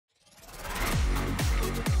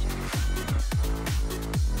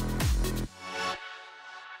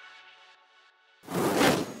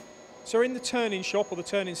So we're in the turning shop or the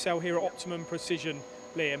turning cell here at Optimum Precision,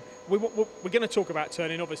 Liam. We're going to talk about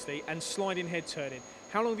turning, obviously, and sliding head turning.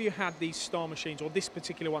 How long have you had these Star machines, or this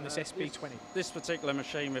particular one, this SB20? This particular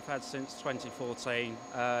machine we've had since 2014.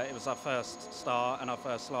 It was our first Star and our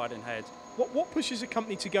first sliding head. What pushes a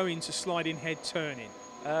company to go into sliding head turning?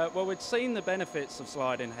 Well, we'd seen the benefits of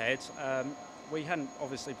sliding head. We hadn't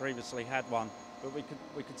obviously previously had one, but we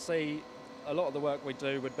could see a lot of the work we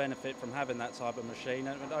do would benefit from having that type of machine,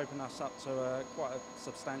 and it would open us up to quite a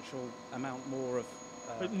substantial amount more of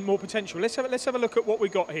more potential. Let's have a look at what we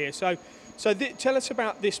got here. So tell us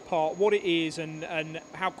about this part, what it is, and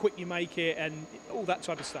how quick you make it, and all that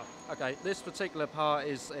type of stuff. Okay, this particular part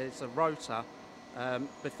is a rotor.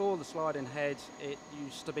 Before the sliding head, it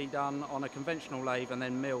used to be done on a conventional lathe and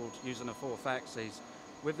then milled using a 4th axis.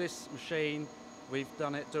 With this machine, we've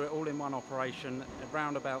do it all in one operation,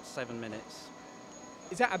 around about 7 minutes.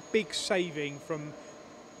 Is that a big saving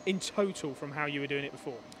in total from how you were doing it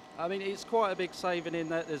before? I mean, it's quite a big saving in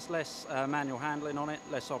that there's less manual handling on it,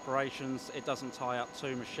 less operations, it doesn't tie up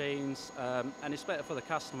 2 machines, and it's better for the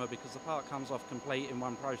customer because the part comes off complete in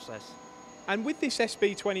one process. And with this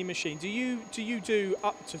SB20 machine, do you do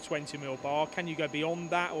up to 20 mil bar? Can you go beyond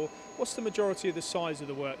that, or what's the majority of the size of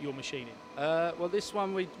the work you're machining? Well, this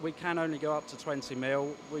one we can only go up to 20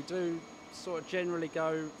 mil. We do sort of generally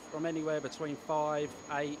go from anywhere between 5,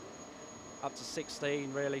 8, up to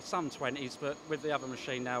 16 really, some 20s, but with the other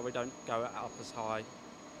machine now we don't go up as high.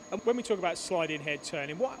 And when we talk about sliding head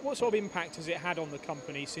turning, what sort of impact has it had on the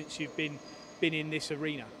company since you've been in this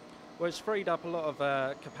arena? Well, it's freed up a lot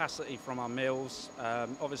of capacity from our mills,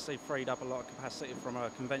 obviously freed up a lot of capacity from our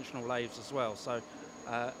conventional lathes as well, so,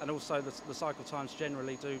 and also the cycle times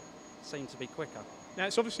generally do seem to be quicker. Now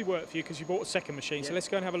it's obviously worked for you because you bought a second machine, yeah. So let's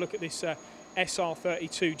go and have a look at this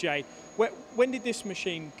SR32J. When did this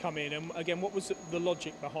machine come in, and again what was the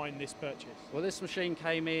logic behind this purchase? Well, this machine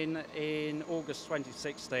came in August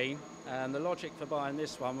 2016, and the logic for buying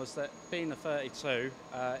this one was that being a 32,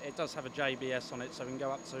 it does have a JBS on it, so we can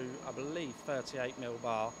go up to, I believe, 38 mil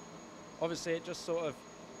bar. Obviously it just sort of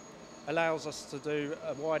allows us to do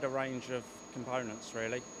a wider range of components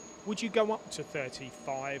really. Would you go up to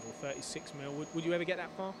 35 or 36 mil? Would you ever get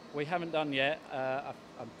that far? We haven't done yet.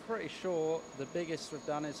 I'm pretty sure the biggest we've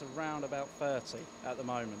done is around about 30 at the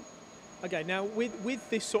moment. Okay, now with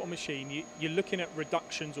this sort of machine, you're looking at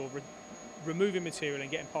reductions or removing material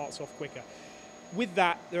and getting parts off quicker. With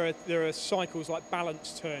that, there are cycles like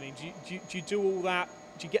balance turning. Do you do all that?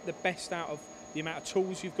 Do you get the best out of the amount of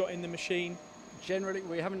tools you've got in the machine? Generally,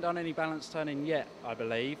 we haven't done any balance turning yet, I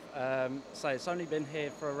believe. So it's only been here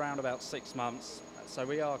for around about 6 months. So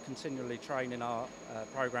we are continually training our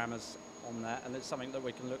programmers on that, and it's something that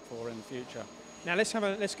we can look for in the future. Now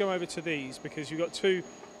let's go over to these, because you've got two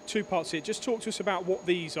parts here. Just talk to us about what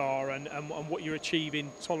these are and what you're achieving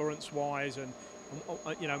tolerance-wise, and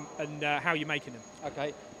how you're making them.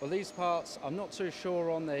 Okay. Well, these parts, I'm not too sure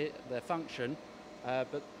on their function.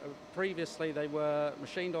 But previously they were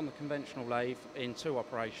machined on the conventional lathe in 2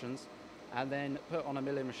 operations and then put on a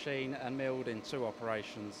milling machine and milled in 2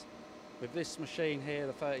 operations. With this machine here,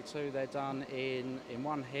 the 32, they're done in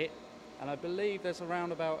one hit, and I believe there's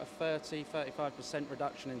around about a 30–35%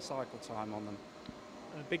 reduction in cycle time on them.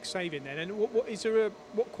 A big saving then. And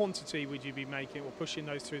what quantity would you be making or pushing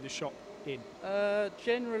those through the shop in?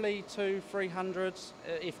 Generally 200–300,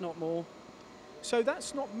 if not more. So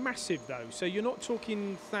that's not massive though, so you're not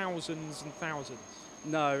talking thousands and thousands?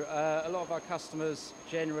 No, a lot of our customers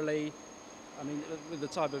generally, I mean, with the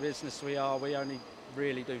type of business we are, we only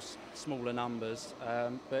really do smaller numbers,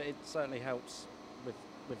 but it certainly helps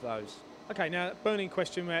with those. Okay, now burning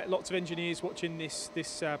question where lots of engineers watching this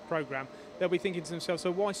programme, they'll be thinking to themselves, so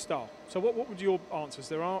why Star? So what would your answers?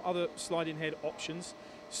 There are other sliding head options.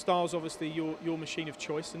 Star's obviously your machine of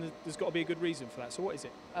choice, and there's got to be a good reason for that. So what is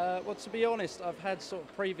it? Well, to be honest, I've had sort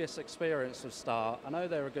of previous experience with Star. I know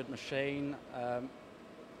they're a good machine.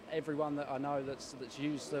 Everyone that I know that's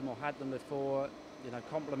used them or had them before,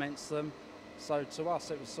 compliments them. So to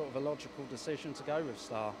us, it was sort of a logical decision to go with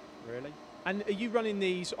Star, really. And are you running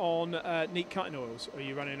these on neat cutting oils, or are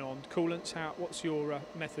you running on coolants? What's your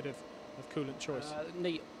method of coolant choice?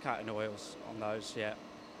 Neat cutting oils on those, yeah.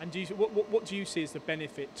 And what do you see as the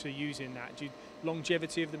benefit to using that?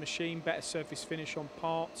 Longevity of the machine, better surface finish on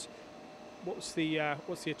parts? What's the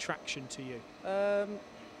attraction to you?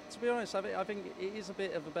 To be honest, I think it is a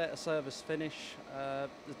bit of a better service finish.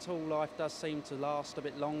 The tool life does seem to last a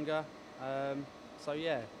bit longer. So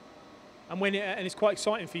yeah. And it's quite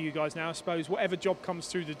exciting for you guys now, I suppose. Whatever job comes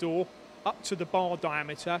through the door, up to the bar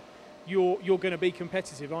diameter, you're going to be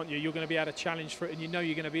competitive, aren't you? You're going to be able to challenge for it, and you know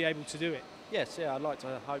you're going to be able to do it. Yes, yeah, I'd like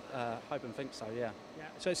to hope and think so. Yeah. Yeah.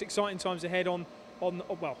 So it's exciting times ahead on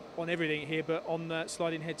everything here, but on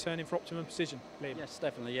sliding head turning for Optimum Precision, Liam. Yes,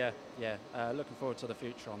 definitely. Yeah, yeah. Looking forward to the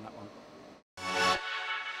future on that one.